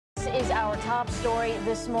our top story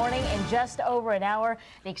this morning. In just over an hour,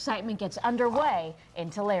 the excitement gets underway in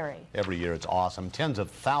Tulare. Every year it's awesome. Tens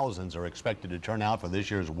of thousands are expected to turn out for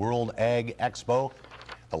this year's World Ag Expo.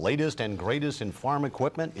 The latest and greatest in farm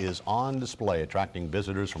equipment is on display, attracting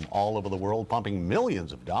visitors from all over the world, pumping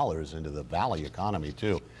millions of dollars into the valley economy,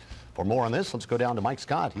 too. For more on this, let's go down to Mike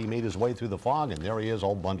Scott. He made his way through the fog, and there he is,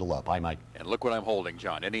 all bundled up. Hi, Mike. And look what I'm holding,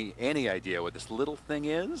 John. Any idea what this little thing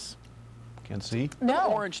is? Can't see.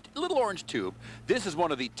 No. Little orange tube. This is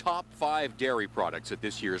one of the top 5 dairy products at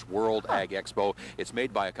this year's World Ag Expo. It's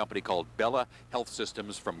made by a company called Bella Health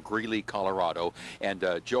Systems from Greeley, Colorado. And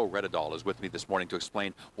Joe Rettedal is with me this morning to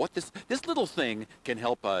explain what this little thing can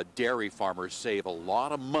help dairy farmers save a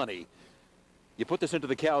lot of money. You put this into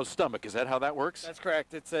the cow's stomach. Is that how that works? That's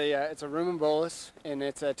correct. It's a rumen bolus, and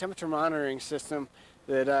it's a temperature monitoring system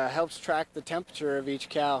that helps track the temperature of each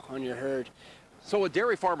cow on your herd. So a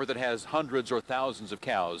dairy farmer that has hundreds or thousands of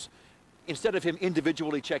cows, instead of him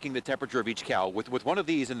individually checking the temperature of each cow, with one of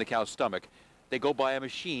these in the cow's stomach, they go by a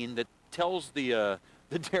machine that tells the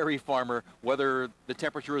dairy farmer whether the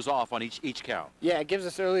temperature is off on each cow. Yeah, it gives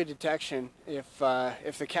us early detection if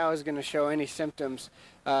the cow is going to show any symptoms,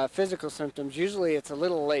 physical symptoms. Usually it's a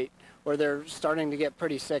little late, or they're starting to get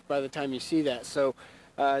pretty sick by the time you see that. So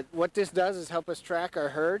what this does is help us track our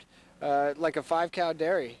herd like a 5-cow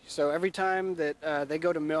dairy. So every time that they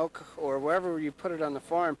go to milk or wherever you put it on the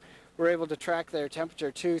farm, we're able to track their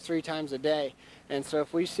temperature 2-3 times a day. And so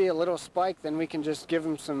if we see a little spike, then we can just give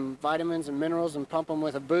them some vitamins and minerals and pump them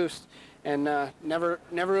with a boost, and never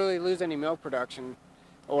really lose any milk production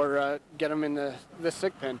or get them in the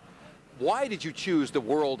sick pen. Why did you choose the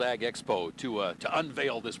World Ag Expo to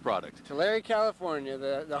unveil this product? Tulare, California,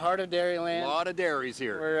 the heart of dairyland. A lot of dairies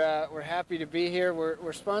here. We're happy to be here. We're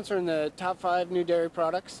sponsoring the top 5 new dairy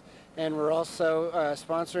products, and we're also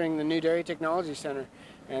sponsoring the New Dairy Technology Center.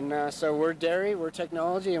 And so we're dairy, we're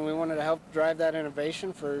technology, and we wanted to help drive that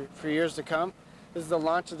innovation for years to come. This is the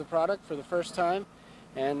launch of the product for the first time,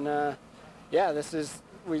 and yeah,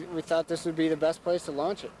 we thought this would be the best place to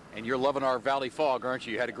launch it. And you're loving our valley fog, aren't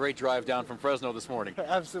you? You had a great drive down from Fresno this morning.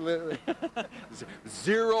 Absolutely.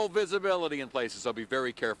 Zero visibility in places, so be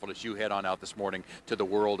very careful as you head on out this morning to the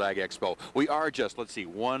World Ag Expo. We are just, let's see,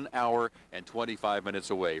 1 hour and 25 minutes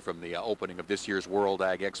away from the opening of this year's World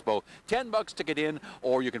Ag Expo. $10 to get in,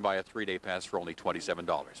 or you can buy a 3-day pass for only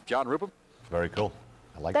 $27. John Rupam? Very cool.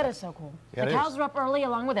 I like that. That is so cool. Yeah, the cows are up early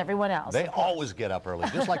along with everyone else. They always get up early,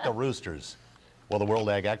 just like the roosters. Well, the World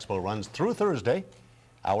Ag Expo runs through Thursday.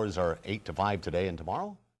 Hours are 8 to 5 today and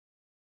tomorrow.